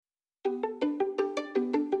Hello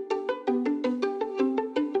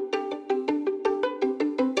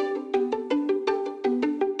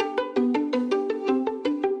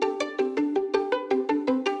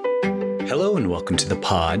and welcome to The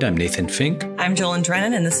Pod. I'm Nathan Fink. I'm Jolyn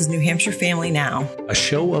Drennan, and this is New Hampshire Family Now, a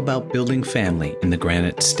show about building family in the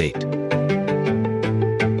Granite State.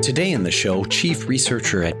 Today in the show, Chief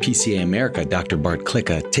Researcher at PCA America, Dr. Bart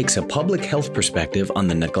Klicka, takes a public health perspective on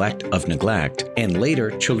the neglect of neglect. And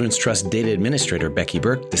later, Children's Trust Data Administrator Becky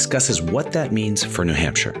Burke discusses what that means for New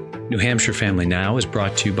Hampshire. New Hampshire Family Now is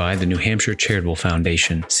brought to you by the New Hampshire Charitable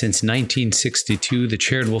Foundation. Since 1962, the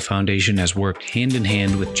Charitable Foundation has worked hand in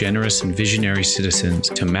hand with generous and visionary citizens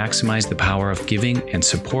to maximize the power of giving and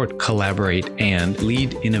support, collaborate, and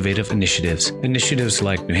lead innovative initiatives. Initiatives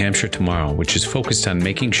like New Hampshire Tomorrow, which is focused on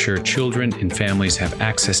making sure children and families have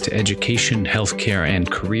access to education, healthcare, and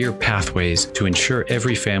career pathways to ensure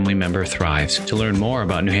every family member thrives. To learn more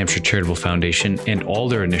about New Hampshire Charitable Foundation and all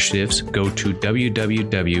their initiatives, go to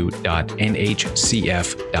www.nhcf.org.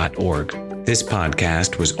 This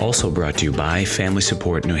podcast was also brought to you by Family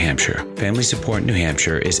Support New Hampshire. Family Support New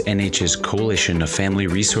Hampshire is NH's coalition of family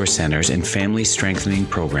resource centers and family strengthening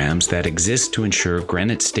programs that exist to ensure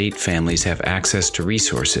Granite State families have access to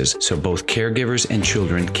resources so both caregivers and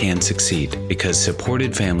children can succeed, because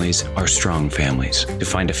supported families are strong families. To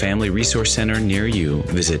find a family resource center near you,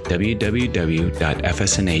 visit www.fsnh.org.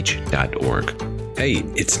 Hey,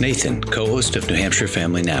 it's Nathan, co-host of New Hampshire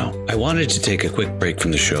Family Now. I wanted to take a quick break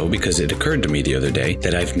from the show because it occurred to me the other day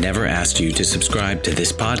that I've never asked you to subscribe to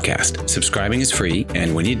this podcast. Subscribing is free,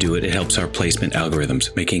 and when you do it, it helps our placement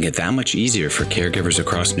algorithms, making it that much easier for caregivers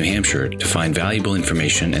across New Hampshire to find valuable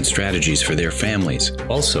information and strategies for their families.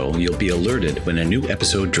 Also, you'll be alerted when a new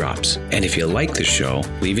episode drops. And if you like the show,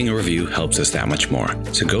 leaving a review helps us that much more.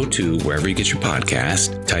 So go to wherever you get your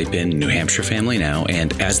podcast, type in New Hampshire Family Now,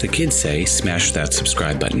 and as the kids say, smash that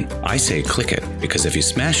subscribe button. I say click it, because if you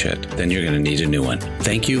smash it, then you're going to need a new one.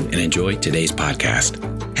 Thank you and enjoy today's podcast.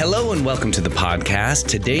 Hello and welcome to the podcast.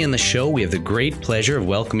 Today in the show, we have the great pleasure of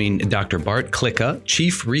welcoming Dr. Bart Klicka,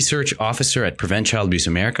 Chief Research Officer at Prevent Child Abuse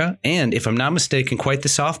America, and if I'm not mistaken, quite the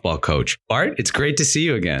softball coach. Bart, it's great to see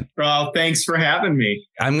you again. Well, thanks for having me.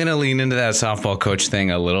 I'm going to lean into that softball coach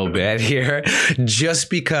thing a little bit here, just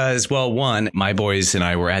because, well, one, my boys and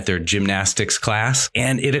I were at their gymnastics class,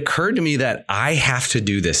 and it occurred to me that I have to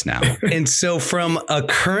do this now. And so from a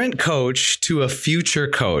current coach to a future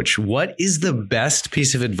coach, what is the best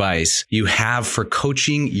piece of advice you have for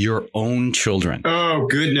coaching your own children? Oh,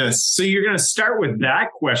 goodness. So you're going to start with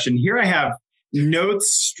that question. Here I have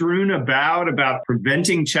notes strewn about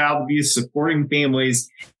preventing child abuse, supporting families.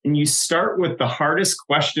 And you start with the hardest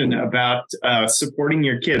question about supporting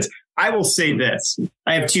your kids. I will say this.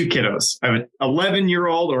 I have two kiddos. I have an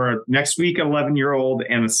 11-year-old, or next week, 11-year-old,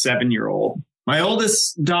 and a 7-year-old. My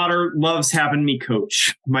oldest daughter loves having me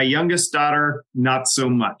coach. My youngest daughter, not so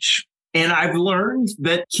much. And I've learned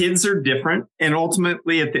that kids are different. And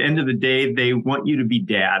ultimately, at the end of the day, they want you to be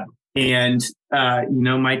dad. And,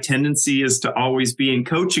 my tendency is to always be in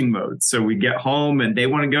coaching mode. So we get home and they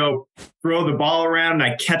want to go throw the ball around. And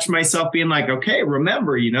I catch myself being like, okay,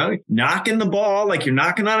 remember, knocking the ball like you're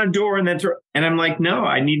knocking on a door and then throw. And I'm like, no,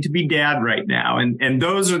 I need to be dad right now. And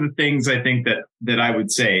those are the things I think that I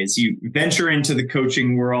would say is you venture into the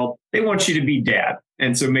coaching world. They want you to be dad.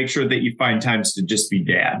 And so make sure that you find times to just be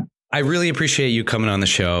dad. I really appreciate you coming on the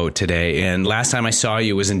show today. And last time I saw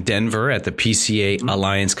you was in Denver at the PCA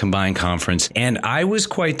Alliance Combined Conference. And I was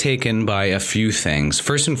quite taken by a few things.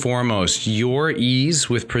 First and foremost, your ease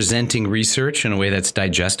with presenting research in a way that's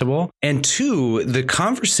digestible. And two, the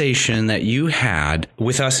conversation that you had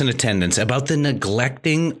with us in attendance about the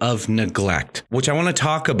neglecting of neglect, which I want to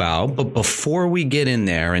talk about. But before we get in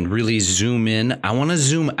there and really zoom in, I want to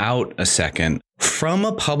zoom out a second. From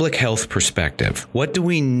a public health perspective, what do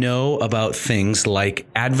we know about things like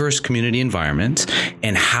adverse community environments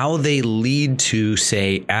and how they lead to,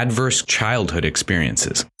 say, adverse childhood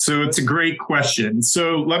experiences? So it's a great question.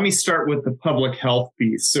 So let me start with the public health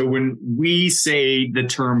piece. So when we say the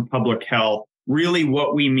term public health, really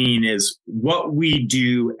what we mean is what we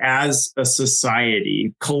do as a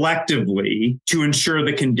society collectively to ensure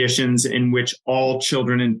the conditions in which all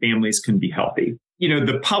children and families can be healthy.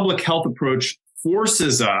 The public health approach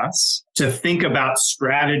forces us to think about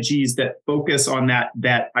strategies that focus on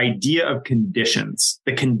that idea of conditions,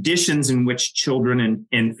 the conditions in which children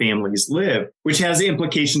and families live, which has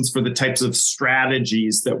implications for the types of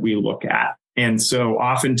strategies that we look at. And so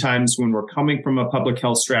oftentimes when we're coming from a public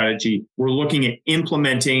health strategy, we're looking at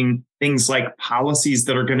implementing things like policies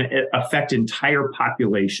that are going to affect entire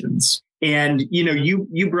populations. And,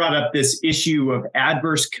 you brought up this issue of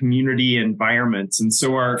adverse community environments. And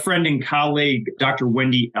so our friend and colleague, Dr.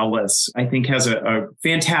 Wendy Ellis, I think has a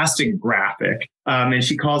fantastic graphic. And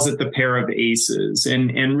she calls it the pair of aces.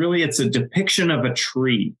 And really, it's a depiction of a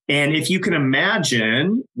tree. And if you can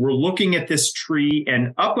imagine, we're looking at this tree,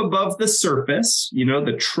 and up above the surface,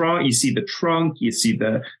 the trunk, you see the trunk, you see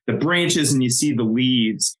the branches, and you see the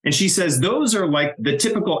leaves. And she says those are like the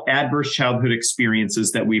typical adverse childhood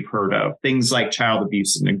experiences that we've heard of. Things like child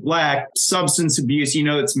abuse and neglect, substance abuse.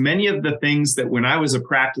 It's many of the things that when I was a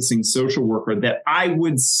practicing social worker that I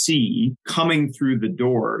would see coming through the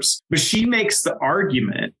doors. But she makes the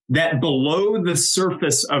argument that below the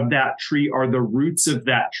surface of that tree are the roots of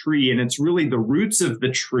that tree. And it's really the roots of the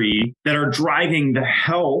tree that are driving the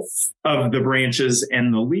health of the branches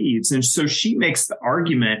and the leaves. And so she makes the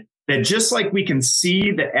argument that just like we can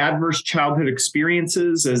see the adverse childhood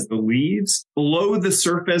experiences as the leaves, below the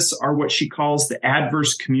surface are what she calls the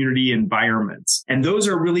adverse community environments. And those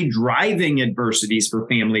are really driving adversities for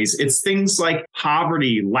families. It's things like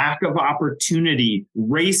poverty, lack of opportunity,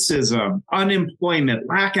 racism, unemployment,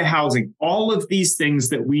 lack of housing, all of these things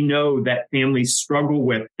that we know that families struggle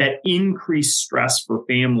with that increase stress for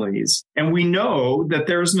families. And we know that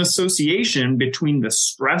there's an association between the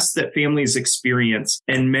stress that families experience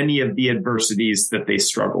and many of the adversities that they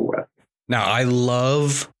struggle with. Now, I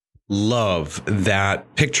love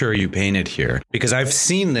that picture you painted here, because I've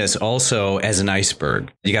seen this also as an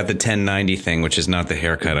iceberg. You got the 1090 thing, which is not the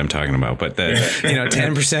haircut I'm talking about, but the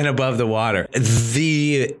 10% above the water.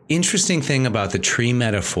 The interesting thing about the tree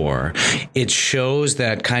metaphor, it shows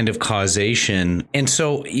that kind of causation. And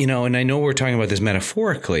so, and I know we're talking about this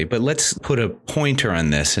metaphorically, but let's put a pointer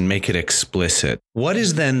on this and make it explicit. What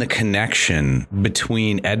is then the connection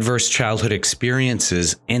between adverse childhood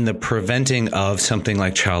experiences and the preventing of something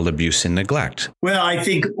like child abuse and neglect? Well, I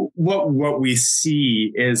think what we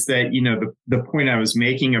see is that, the point I was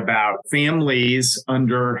making about families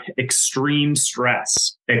under extreme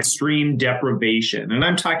stress, extreme deprivation. And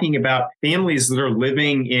I'm talking about families that are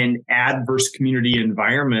living in adverse community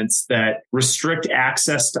environments that restrict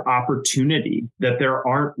access to opportunity, that there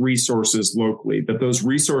aren't resources locally, that those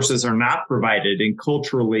resources are not provided in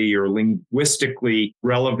culturally or linguistically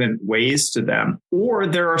relevant ways to them. Or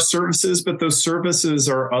there are services, but those services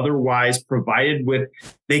are otherwise provided with,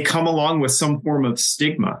 they come along with some form of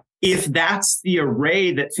stigma. If that's the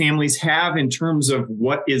array that families have in terms of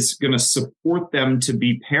what is going to support them to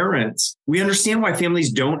be parents, we understand why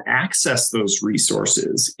families don't access those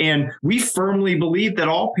resources. And we firmly believe that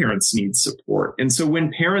all parents need support. And so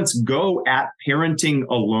when parents go at parenting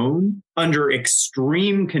alone under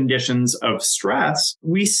extreme conditions of stress,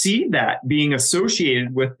 we see that being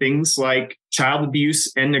associated with things like child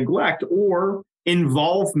abuse and neglect or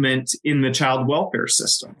involvement in the child welfare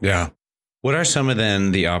system. Yeah. What are some of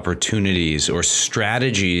then the opportunities or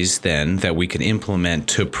strategies then that we can implement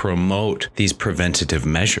to promote these preventative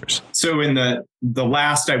measures? So in the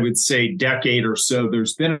last, I would say, decade or so,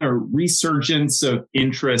 there's been a resurgence of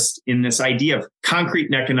interest in this idea of concrete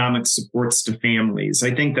and economic supports to families.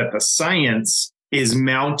 I think that the science is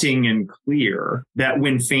mounting and clear that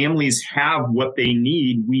when families have what they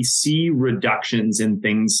need, we see reductions in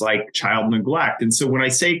things like child neglect. And so when I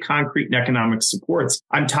say concrete and economic supports,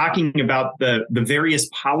 I'm talking about the various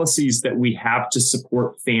policies that we have to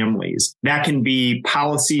support families. That can be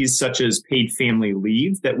policies such as paid family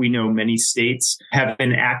leave that we know many states have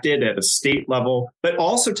enacted at a state level, but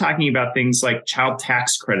also talking about things like child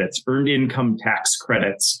tax credits, earned income tax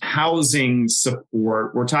credits, housing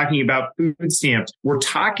support. We're talking about food stamps. We're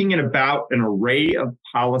talking about an array of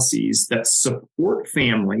policies that support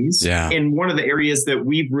families. Yeah. And one of the areas that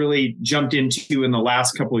we've really jumped into in the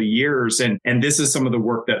last couple of years, and this is some of the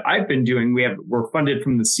work that I've been doing, we're funded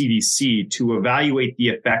from the CDC to evaluate the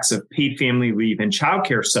effects of paid family leave and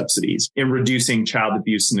childcare subsidies in reducing child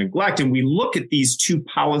abuse and neglect. And we look at these two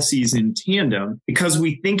policies in tandem because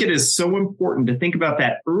we think it is so important to think about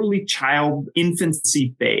that early child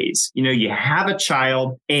infancy phase. You have a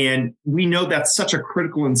child, and we know that's such a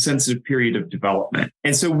critical and sensitive period of development.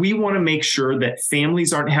 And so we want to make sure that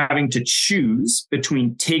families aren't having to choose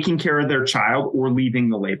between taking care of their child or leaving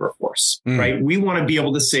the labor force, right? We want to be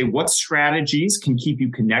able to say what strategies can keep you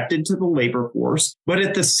connected to the labor force, but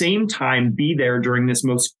at the same time, be there during this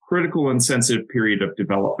most critical and sensitive period of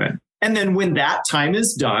development. And then when that time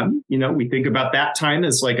is done, we think about that time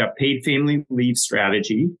as like a paid family leave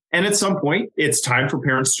strategy. And at some point, it's time for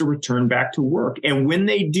parents to return back to work. And when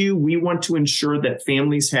they do, we want to ensure that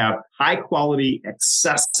families have high quality,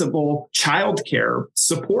 accessible childcare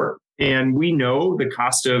support. And we know the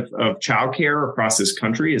cost of childcare across this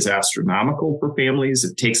country is astronomical for families.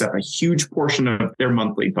 It takes up a huge portion of their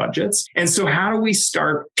monthly budgets. And so how do we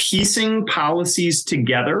start piecing policies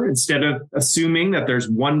together instead of assuming that there's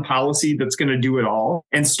one policy that's going to do it all,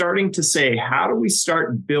 and starting to say, how do we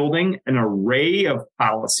start building an array of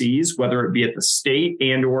policies, whether it be at the state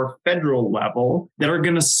and or federal level, that are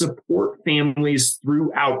going to support families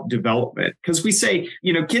throughout development? Because we say,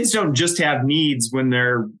 kids don't just have needs when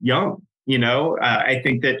they're young. I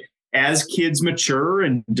think that as kids mature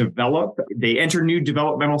and develop, they enter new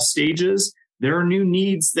developmental stages. There are new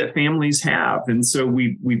needs that families have. And so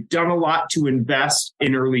we've done a lot to invest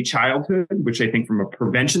in early childhood, which I think from a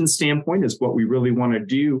prevention standpoint is what we really want to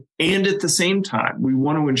do. And at the same time, we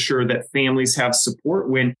want to ensure that families have support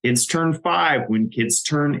when kids turn 5, when kids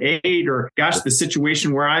turn 8, or the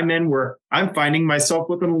situation where I'm in, where I'm finding myself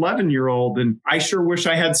with an 11-year-old. And I sure wish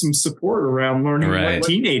I had some support around learning what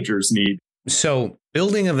teenagers need. So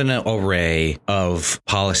building of an array of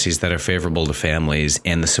policies that are favorable to families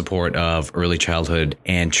and the support of early childhood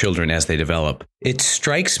and children as they develop. It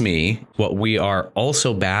strikes me what we are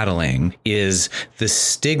also battling is the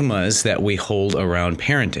stigmas that we hold around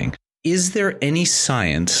parenting. Is there any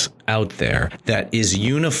science out there that is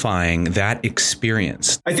unifying that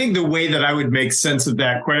experience? I think the way that I would make sense of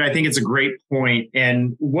that, I think it's a great point.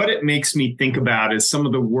 And what it makes me think about is some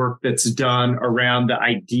of the work that's done around the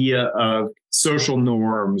idea of social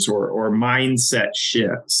norms or mindset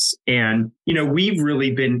shifts. And, we've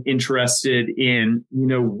really been interested in,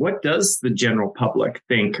 what does the general public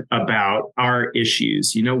think about our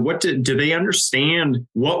issues? What do they understand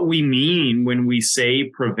what we mean when we say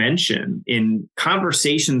prevention? In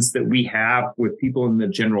conversations that we have with people in the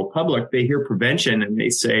general public, they hear prevention and they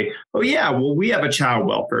say, oh, yeah, well, we have a child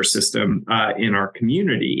welfare system in our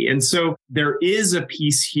community. And so there is a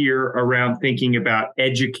piece here around thinking about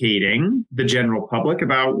educating the general public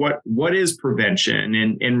about what is prevention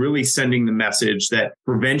and really sending the message that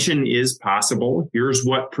prevention is possible. Here's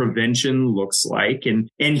what prevention looks like. And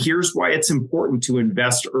here's why it's important to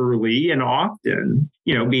invest early and often,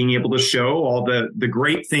 being able to show all the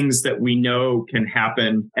great things that we know can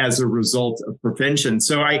happen as a result of prevention.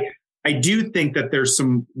 So I do think that there's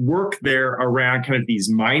some work there around kind of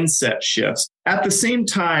these mindset shifts. At the same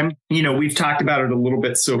time, we've talked about it a little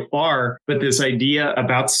bit so far, but this idea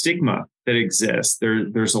about stigma that exists.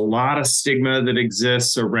 There's a lot of stigma that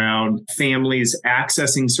exists around families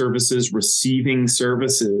accessing services, receiving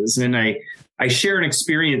services. And I share an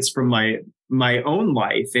experience from my own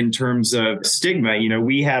life in terms of stigma.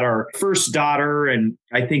 We had our first daughter, and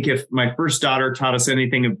I think if my first daughter taught us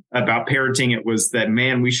anything about parenting, it was that,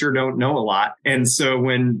 man, we sure don't know a lot. And so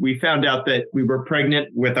when we found out that we were pregnant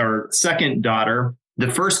with our second daughter, the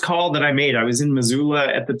first call that I made, I was in Missoula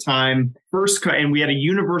at the time, and we had a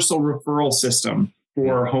universal referral system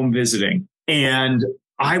for home visiting. And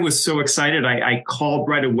I was so excited. I called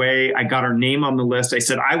right away. I got her name on the list. I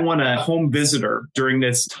said, I want a home visitor during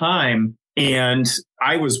this time. And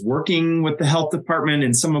I was working with the health department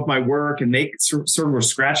in some of my work, and they sort of were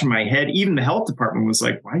scratching my head. Even the health department was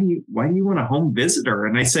like, why do you want a home visitor?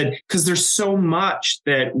 And I said, because there's so much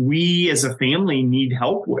that we as a family need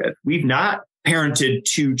help with. We've not parented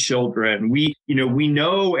 2 children. We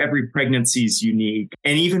know every pregnancy is unique.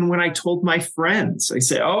 And even when I told my friends, I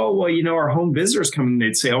said, oh, well, our home visitor's coming,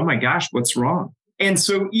 they'd say, oh my gosh, what's wrong? And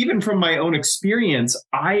so even from my own experience,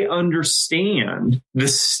 I understand the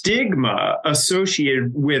stigma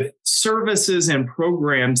associated with services and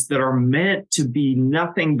programs that are meant to be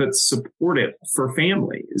nothing but supportive for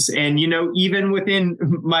families. And, even within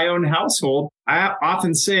my own household, I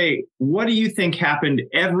often say, what do you think happened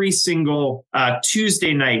every single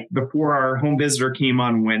Tuesday night before our home visitor came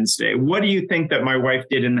on Wednesday? What do you think that my wife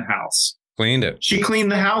did in the house? Cleaned it. She cleaned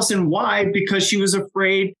the house. And why? Because she was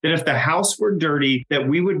afraid that if the house were dirty, that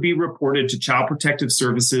we would be reported to Child Protective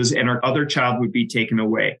Services and our other child would be taken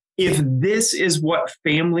away. If this is what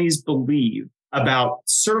families believe about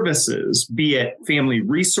services, be it family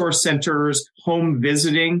resource centers, home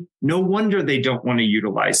visiting, no wonder they don't want to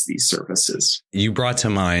utilize these services. You brought to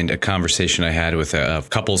mind a conversation I had with a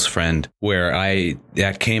couple's friend where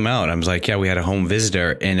that came out. I was like, yeah, we had a home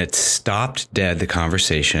visitor, and it stopped dead, the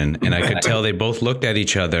conversation. And I could tell they both looked at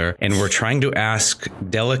each other and were trying to ask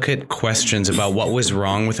delicate questions about what was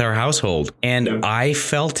wrong with our household. And I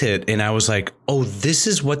felt it, and I was like, oh, this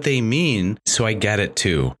is what they mean. So I get it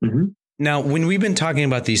too. Mm-hmm. Now, when we've been talking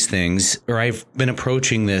about these things, or I've been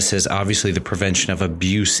approaching this as obviously the prevention of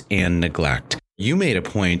abuse and neglect, you made a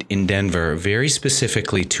point in Denver very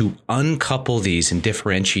specifically to uncouple these and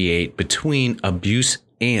differentiate between abuse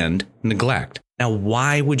and neglect. Now,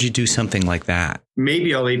 why would you do something like that?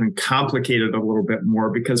 Maybe I'll even complicate it a little bit more,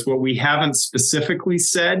 because what we haven't specifically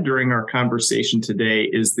said during our conversation today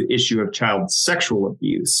is the issue of child sexual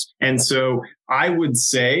abuse. And so I would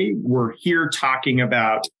say we're here talking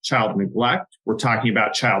about child neglect. We're talking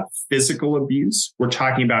about child physical abuse. We're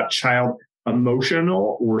talking about child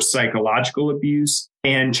emotional or psychological abuse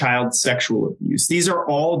and child sexual abuse. These are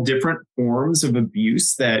all different forms of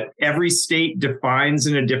abuse that every state defines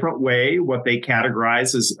in a different way what they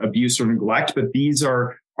categorize as abuse or neglect. But these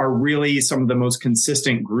are really some of the most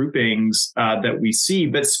consistent groupings that we see.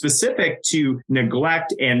 But specific to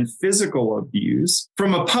neglect and physical abuse,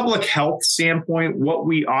 from a public health standpoint, what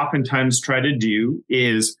we oftentimes try to do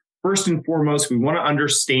is, first and foremost, we want to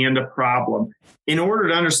understand a problem. In order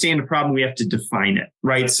to understand a problem, we have to define it,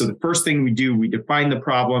 right? So the first thing we do, we define the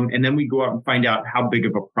problem, and then we go out and find out how big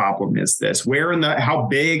of a problem is this? How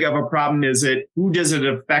big of a problem is it? Who does it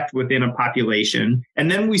affect within a population? And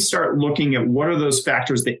then we start looking at what are those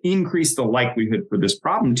factors that increase the likelihood for this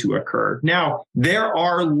problem to occur. Now, there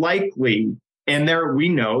are likely we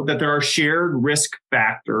know that there are shared risk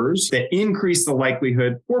factors that increase the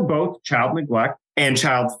likelihood for both child neglect and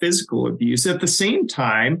child physical abuse. At the same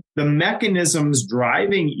time, the mechanisms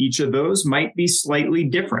driving each of those might be slightly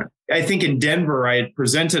different. I think in Denver, I had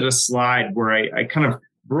presented a slide where I kind of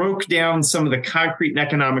broke down some of the concrete and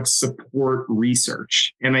economic support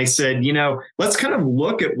research. And I said, let's kind of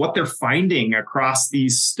look at what they're finding across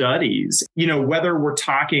these studies, whether we're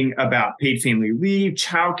talking about paid family leave,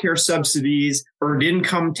 childcare subsidies, earned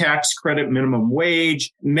income tax credit, minimum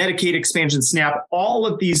wage, Medicaid expansion, SNAP, all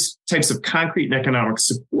of these types of concrete and economic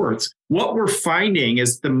supports. What we're finding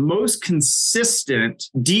is the most consistent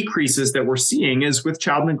decreases that we're seeing is with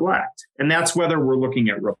child neglect. And that's whether we're looking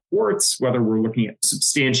at reports, whether we're looking at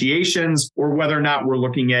substantiations, or whether or not we're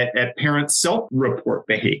looking at parent self-report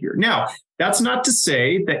behavior. Now, that's not to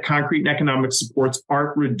say that concrete and economic supports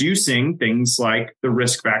aren't reducing things like the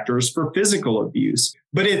risk factors for physical abuse,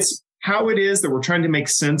 but it's how it is that we're trying to make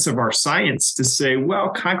sense of our science to say, well,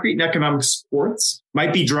 concrete and economic supports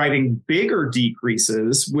might be driving bigger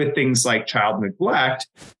decreases with things like child neglect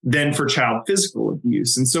than for child physical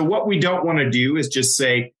abuse. And so what we don't want to do is just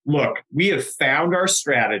say, look, we have found our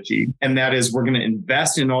strategy, and that is we're going to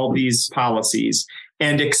invest in all these policies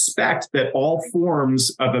and expect that all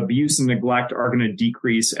forms of abuse and neglect are going to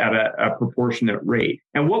decrease at a proportionate rate.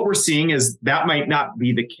 And what we're seeing is that might not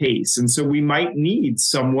be the case. And so we might need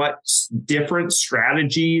somewhat different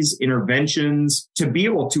strategies, interventions to be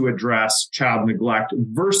able to address child neglect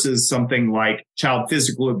versus something like child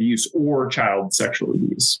physical abuse or child sexual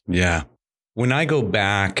abuse. Yeah. When I go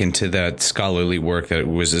back into that scholarly work that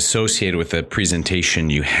was associated with the presentation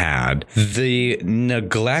you had, the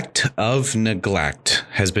neglect of neglect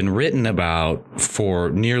has been written about for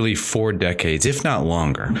nearly 4 decades, if not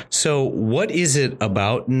longer. So what is it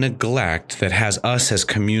about neglect that has us as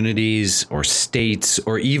communities or states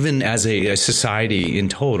or even as a society in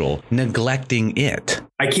total neglecting it?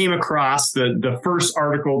 I came across the first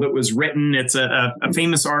article that was written. It's a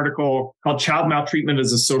famous article called Child Maltreatment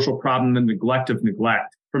as a Social Problem and Neglect of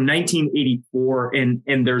Neglect from 1984.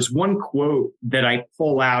 And there's one quote that I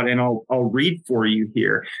pull out and I'll read for you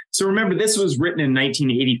here. So remember, this was written in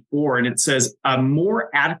 1984, and it says, a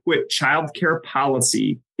more adequate childcare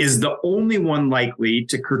policy is the only one likely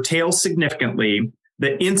to curtail significantly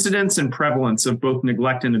the incidence and prevalence of both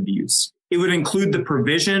neglect and abuse. It would include the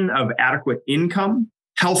provision of adequate income,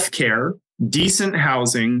 healthcare, decent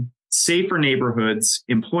housing, safer neighborhoods,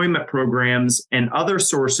 employment programs, and other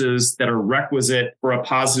sources that are requisite for a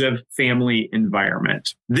positive family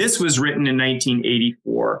environment. This was written in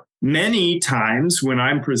 1984. Many times when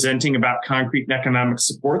I'm presenting about concrete and economic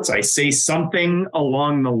supports, I say something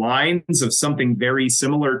along the lines of something very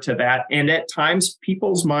similar to that. And at times,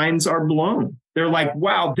 people's minds are blown. They're like,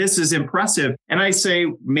 wow, this is impressive. And I say,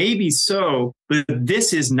 maybe so, but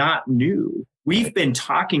this is not new. We've been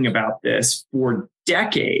talking about this for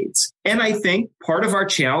decades. And I think part of our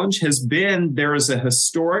challenge has been there is a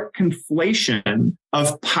historic conflation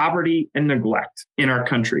of poverty and neglect in our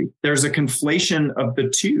country. There's a conflation of the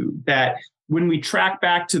two that when we track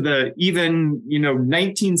back to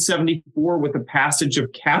 1974 with the passage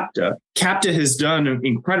of CAPTA, CAPTA has done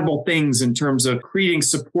incredible things in terms of creating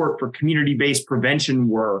support for community-based prevention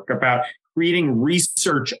work, about creating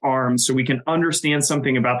research arms so we can understand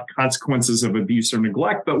something about the consequences of abuse or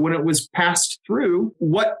neglect. But when it was passed through,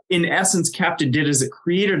 what in essence CAPTA did is it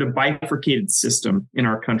created a bifurcated system in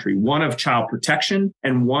our country, one of child protection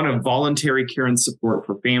and one of voluntary care and support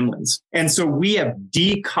for families. And so we have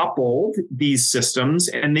decoupled these systems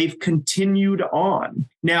and they've continued on.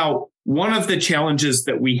 Now, one of the challenges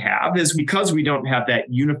that we have is because we don't have that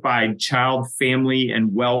unified child, family,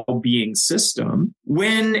 and well-being system,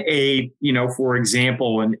 when for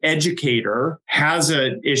example, an educator has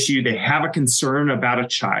an issue, they have a concern about a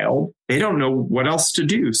child, they don't know what else to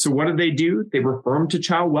do. So what do? They refer them to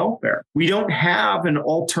child welfare. We don't have an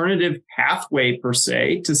alternative pathway per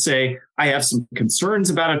se to say, I have some concerns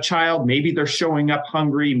about a child. Maybe they're showing up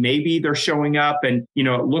hungry. Maybe they're showing up and,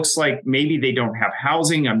 it looks like maybe they don't have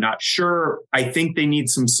housing. I'm not sure. I think they need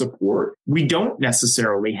some support. We don't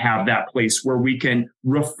necessarily have that place where we can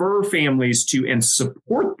refer families to and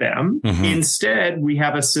support them. Mm-hmm. Instead, we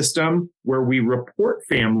have a system where we report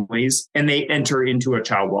families and they enter into a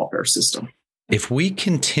child welfare system. If we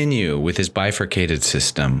continue with this bifurcated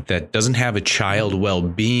system that doesn't have a child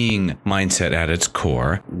well-being mindset at its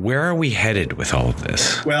core, where are we headed with all of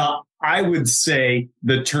this? Well, I would say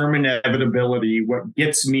the term inevitability, what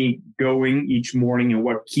gets me going each morning and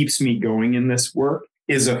what keeps me going in this work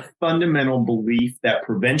is a fundamental belief that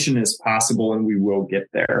prevention is possible and we will get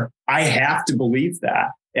there. I have to believe that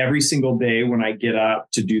every single day when I get up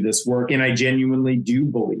to do this work, and I genuinely do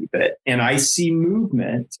believe it. And I see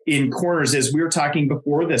movement in corners, as we were talking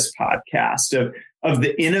before this podcast, of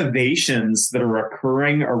the innovations that are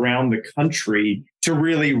occurring around the country to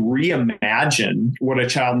really reimagine what a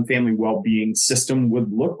child and family well-being system would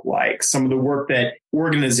look like. Some of the work that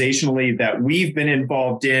organizationally that we've been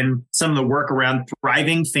involved in, some of the work around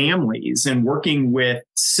thriving families and working with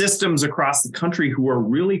systems across the country who are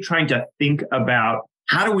really trying to think about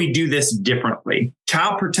how do we do this differently?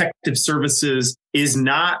 Child Protective Services was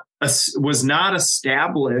not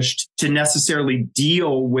established to necessarily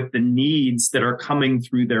deal with the needs that are coming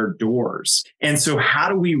through their doors. And so how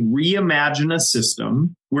do we reimagine a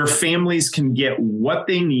system where families can get what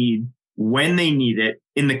they need when they need it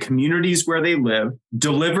in the communities where they live,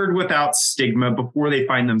 delivered without stigma before they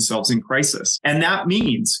find themselves in crisis? And that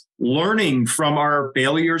means learning from our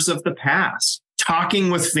failures of the past, talking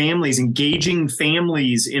with families, engaging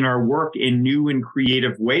families in our work in new and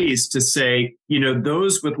creative ways to say,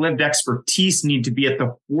 those with lived expertise need to be at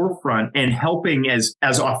the forefront and helping as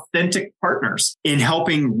authentic partners in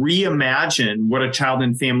helping reimagine what a child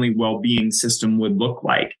and family well-being system would look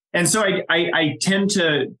like. And so I tend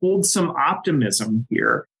to hold some optimism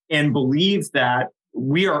here and believe that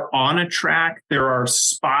we are on a track. There are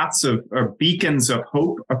spots or beacons of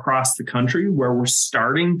hope across the country where we're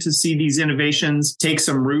starting to see these innovations take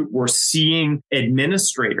some root. We're seeing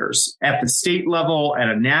administrators at the state level, at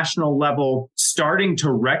a national level, starting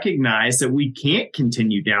to recognize that we can't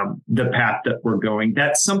continue down the path that we're going,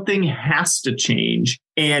 that something has to change.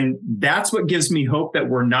 And that's what gives me hope that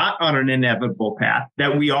we're not on an inevitable path,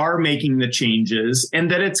 that we are making the changes,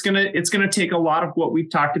 and that it's going to take a lot of what we've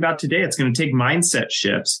talked about today. It's going to take mindset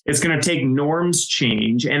shifts. It's going to take norms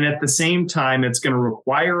change. And at the same time, it's going to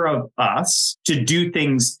require of us to do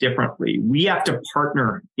things differently. We have to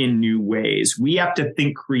partner in new ways. We have to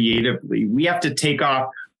think creatively. We have to take off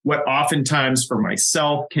what oftentimes for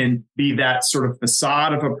myself can be that sort of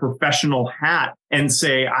facade of a professional hat and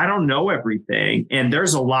say, I don't know everything. And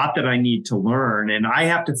there's a lot that I need to learn. And I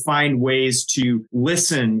have to find ways to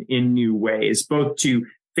listen in new ways, both to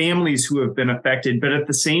families who have been affected, but at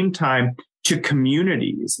the same time, to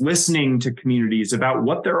communities, listening to communities about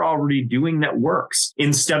what they're already doing that works,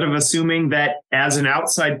 instead of assuming that as an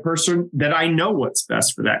outside person that I know what's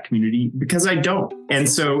best for that community, because I don't. And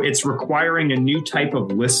so it's requiring a new type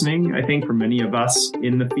of listening, I think, for many of us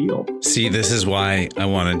in the field. See, this is why I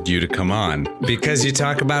wanted you to come on, because you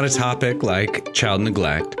talk about a topic like child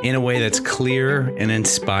neglect in a way that's clear and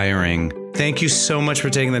inspiring. Thank you so much for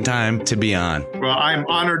taking the time to be on. Well, I'm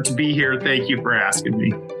honored to be here. Thank you for asking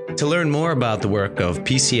me. To learn more about the work of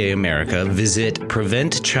PCA America, visit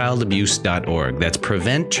preventchildabuse.org. That's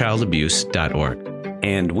preventchildabuse.org.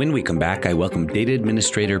 And when we come back, I welcome Data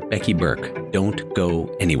Administrator Becky Burke. Don't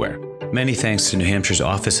go anywhere. Many thanks to New Hampshire's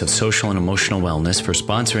Office of Social and Emotional Wellness for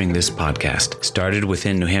sponsoring this podcast. Started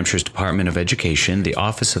within New Hampshire's Department of Education, the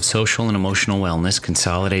Office of Social and Emotional Wellness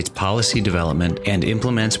consolidates policy development and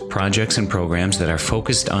implements projects and programs that are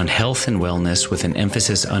focused on health and wellness with an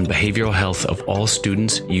emphasis on behavioral health of all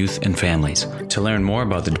students, youth, and families. To learn more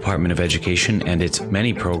about the Department of Education and its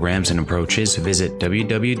many programs and approaches, visit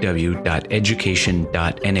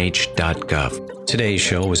www.education.nh.gov. Today's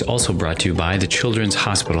show was also brought to you by the Children's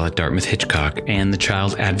Hospital at Dartmouth-Hitchcock and the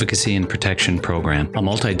Child Advocacy and Protection Program, a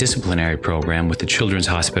multidisciplinary program with the Children's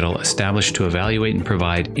Hospital established to evaluate and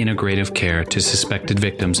provide integrative care to suspected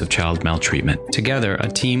victims of child maltreatment. Together, a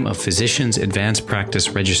team of physicians, advanced practice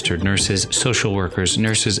registered nurses, social workers,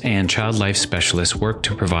 nurses, and child life specialists work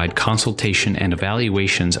to provide consultation and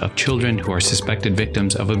evaluations of children who are suspected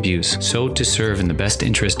victims of abuse, so to serve in the best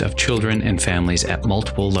interest of children and families at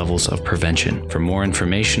multiple levels of prevention. For more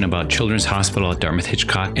information about Children's Hospital at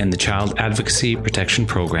Dartmouth-Hitchcock and the Child Advocacy Protection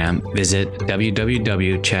Program, visit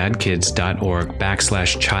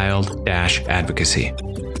www.chadkids.org/child-advocacy.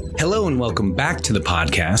 Hello and welcome back to the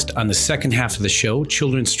podcast. On the second half of the show,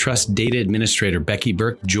 Children's Trust Data Administrator Becky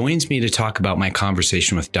Burke joins me to talk about my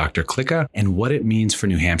conversation with Dr. Klicka and what it means for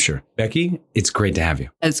New Hampshire. Becky, it's great to have you.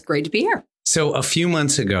 It's great to be here. So a few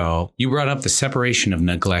months ago, you brought up the separation of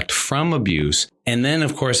neglect from abuse. And then,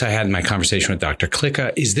 of course, I had my conversation with Dr.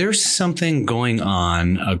 Klicka. Is there something going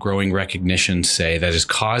on, a growing recognition, say, that is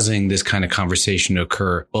causing this kind of conversation to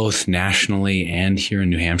occur both nationally and here in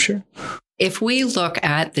New Hampshire? If we look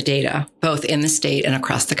at the data, both in the state and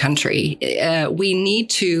across the country, we need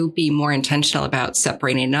to be more intentional about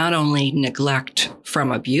separating not only neglect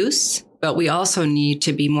from abuse, but we also need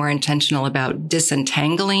to be more intentional about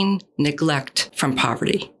disentangling neglect from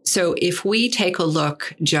poverty. So if we take a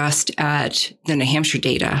look just at the New Hampshire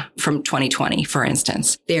data from 2020, for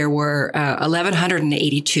instance, there were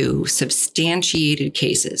 1,182 substantiated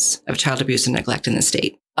cases of child abuse and neglect in the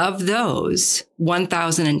state. Of those,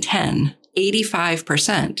 1,010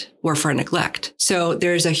 85% were for neglect. So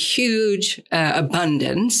there's a huge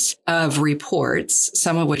abundance of reports,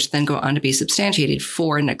 some of which then go on to be substantiated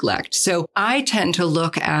for neglect. So I tend to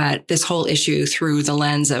look at this whole issue through the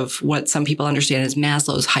lens of what some people understand as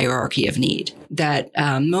Maslow's hierarchy of need, that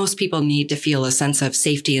most people need to feel a sense of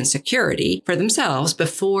safety and security for themselves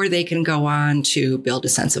before they can go on to build a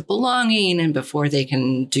sense of belonging and before they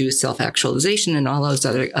can do self-actualization and all those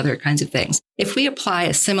other kinds of things. If we apply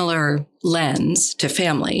a similar lens to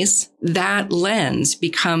families, that lens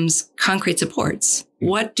becomes concrete supports.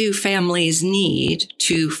 What do families need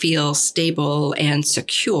to feel stable and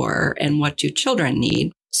secure, and what do children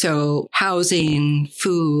need? So housing,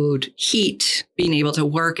 food, heat, being able to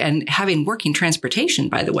work, and having working transportation,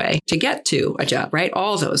 by the way, to get to a job, right?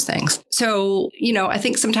 All those things. So, I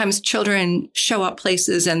think sometimes children show up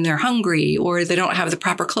places and they're hungry or they don't have the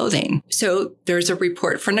proper clothing. So there's a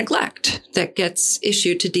report for neglect that gets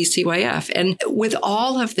issued to DCYF. And with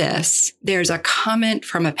all of this, there's a comment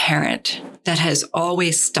from a parent that has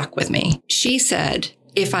always stuck with me. She said,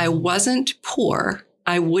 if I wasn't poor,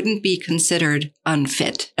 I wouldn't be considered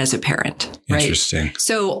unfit as a parent. Right? Interesting.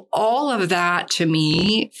 So all of that to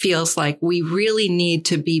me feels like we really need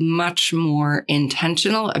to be much more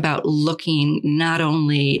intentional about looking not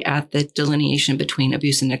only at the delineation between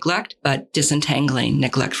abuse and neglect, but disentangling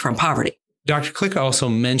neglect from poverty. Dr. Klicka also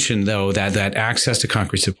mentioned, though, that access to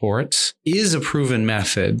concrete supports is a proven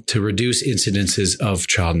method to reduce incidences of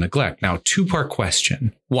child neglect. Now, two-part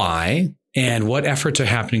question. Why? And what efforts are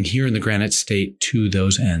happening here in the Granite State to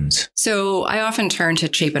those ends? So I often turn to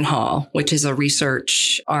Chapin Hall, which is a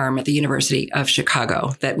research arm at the University of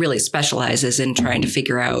Chicago that really specializes in trying to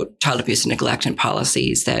figure out child abuse and neglect and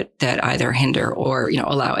policies that either hinder or,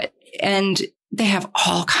 allow it. And they have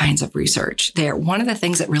all kinds of research there. One of the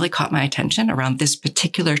things that really caught my attention around this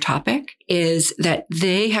particular topic is that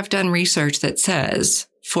they have done research that says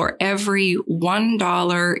for every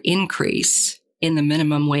 $1 increase in the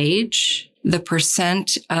minimum wage, the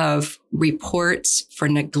percent of reports for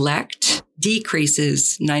neglect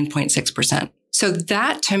decreases 9.6%. So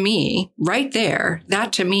that to me, right there,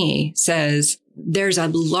 says there's a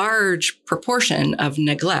large proportion of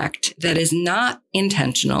neglect that is not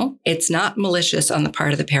intentional. It's not malicious on the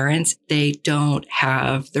part of the parents. They don't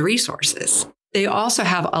have the resources. They also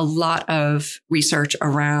have a lot of research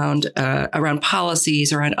around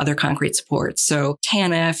policies, around other concrete supports. So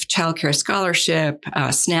TANF, Child Care Scholarship,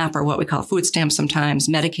 SNAP, or what we call food stamps sometimes,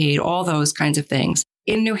 Medicaid, all those kinds of things.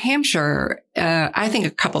 In New Hampshire, I think a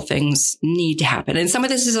couple things need to happen. And some of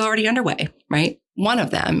this is already underway, right? One of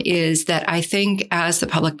them is that I think as the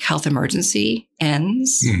public health emergency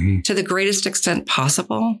ends, to the greatest extent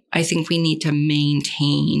possible, I think we need to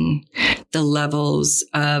maintain the levels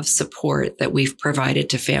of support that we've provided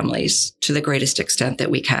to families to the greatest extent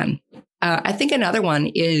that we can. I think another one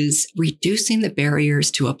is reducing the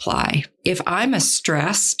barriers to apply. If I'm a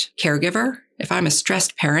stressed caregiver, if I'm a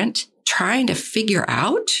stressed parent, trying to figure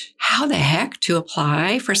out how the heck to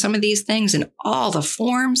apply for some of these things and all the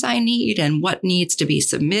forms I need and what needs to be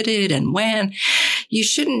submitted and when, you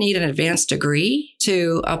shouldn't need an advanced degree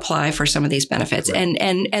to apply for some of these benefits. Right.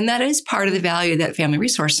 And that is part of the value that Family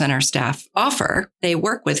Resource Center staff offer. They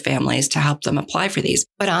work with families to help them apply for these.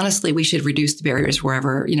 But honestly, we should reduce the barriers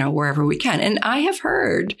wherever we can. And I have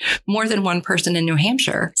heard more than one person in New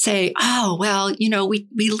Hampshire say, oh, well,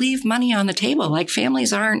 we leave money on the table. Like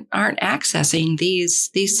families aren't accessing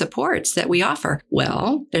these supports that we offer.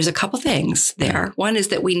 Well, there's a couple things there. One is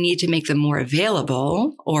that we need to make them more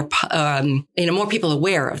available or, more people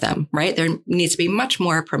aware of them, right? There needs to be much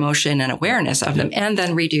more promotion and awareness of them, and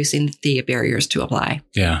then reducing the barriers to apply.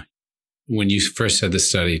 Yeah. When you first said this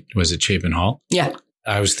study, was it Chapin Hall? Yeah.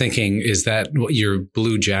 I was thinking, is that your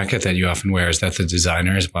blue jacket that you often wear? Is that the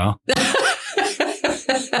designer as well?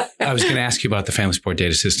 I was going to ask you about the Family Support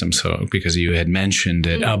Data System, because you had mentioned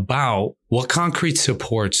it, about what concrete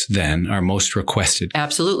supports then are most requested.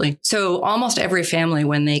 Absolutely. So almost every family,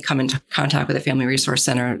 when they come into contact with a Family Resource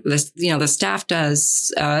Center, the staff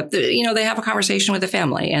does, they have a conversation with the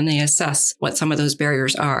family and they assess what some of those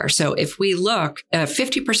barriers are. So if we look,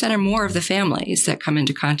 50% or more of the families that come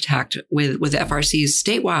into contact with FRCs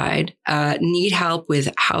statewide need help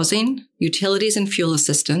with housing, utilities and fuel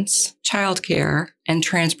assistance, childcare, and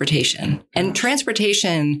transportation. And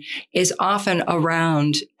transportation is often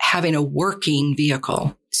around having a working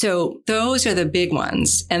vehicle. So those are the big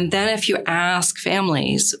ones. And then if you ask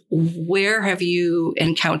families, where have you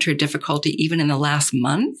encountered difficulty even in the last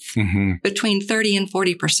month? Mm-hmm. Between 30 and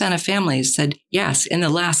 40% of families said, yes, in the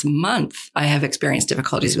last month, I have experienced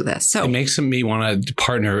difficulties with this. So it makes me want to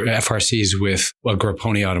partner FRCs with a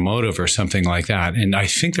Grapponi Automotive or something like that. And I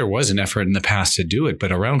think there was an effort in the past to do it,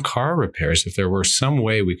 but around car repairs, if there were some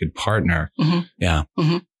way we could partner. Mm-hmm. Yeah.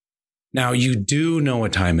 Mm-hmm. Now, you do know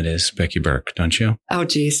what time it is, Becky Burke, don't you? Oh,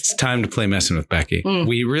 geez. It's time to play Messing with Becky.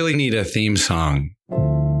 We really need a theme song.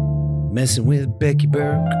 Messing with Becky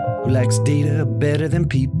Burke, who likes data better than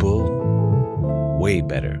people. Way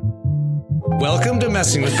better. Welcome to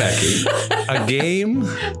Messing with Becky, a game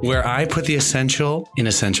where I put the essential in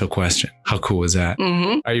essential question. How cool is that?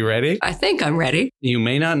 Mm-hmm. Are you ready? I think I'm ready. You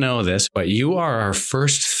may not know this, but you are our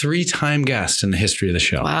first 3-time guest in the history of the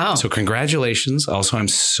show. Wow. So congratulations. Also, I'm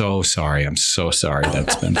so sorry.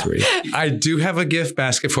 That's been 3. I do have a gift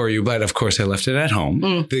basket for you, but of course I left it at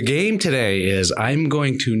home. The game today is I'm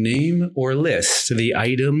going to name or list the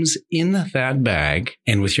items in that bag.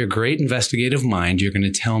 And with your great investigative mind, you're going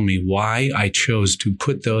to tell me why I chose to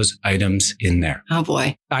put those items in there. Oh,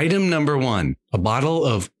 boy. Item number 1, a bottle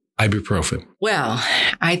of ibuprofen. Well,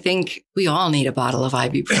 I think we all need a bottle of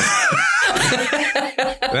ibuprofen.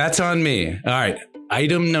 That's on me. All right.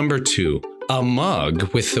 Item number 2, a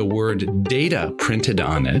mug with the word data printed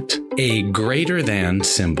on it, a greater than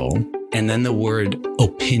symbol, and then the word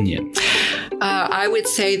opinion. I would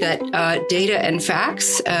say that data and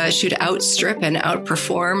facts should outstrip and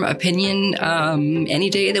outperform opinion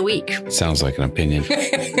any day of the week. Sounds like an opinion.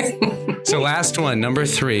 So last one, number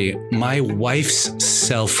 3, my wife's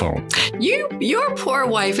cell phone. Your poor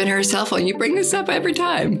wife and her cell phone. You bring this up every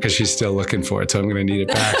time. Because she's still looking for it, so I'm going to need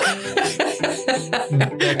it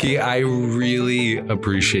back. Becky, I really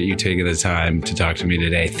appreciate you taking the time to talk to me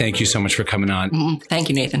today. Thank you so much for coming on. Thank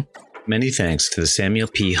you, Nathan. Many thanks to the Samuel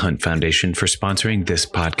P. Hunt Foundation for sponsoring this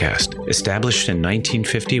podcast. Established in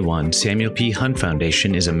 1951, Samuel P. Hunt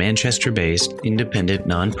Foundation is a Manchester-based, independent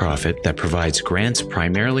nonprofit that provides grants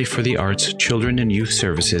primarily for the arts, children and youth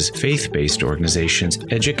services, faith-based organizations,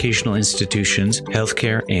 educational institutions,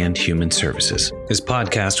 healthcare, and human services. This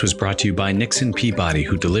podcast was brought to you by Nixon Peabody,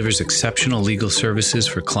 who delivers exceptional legal services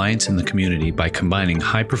for clients in the community by combining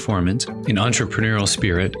high performance, an entrepreneurial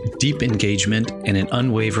spirit, deep engagement, and an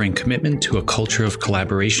unwavering commitment to a culture of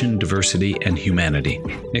collaboration, diversity, and humanity.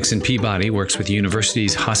 Nixon Peabody works with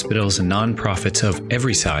universities, hospitals, and nonprofits of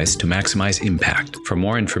every size to maximize impact. For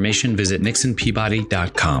more information, visit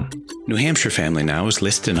nixonpeabody.com. New Hampshire Family Now is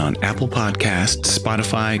listed on Apple Podcasts,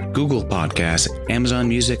 Spotify, Google Podcasts, Amazon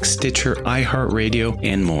Music, Stitcher, iHeartRadio,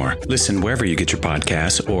 and more. Listen wherever you get your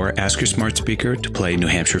podcasts or ask your smart speaker to play New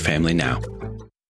Hampshire Family Now.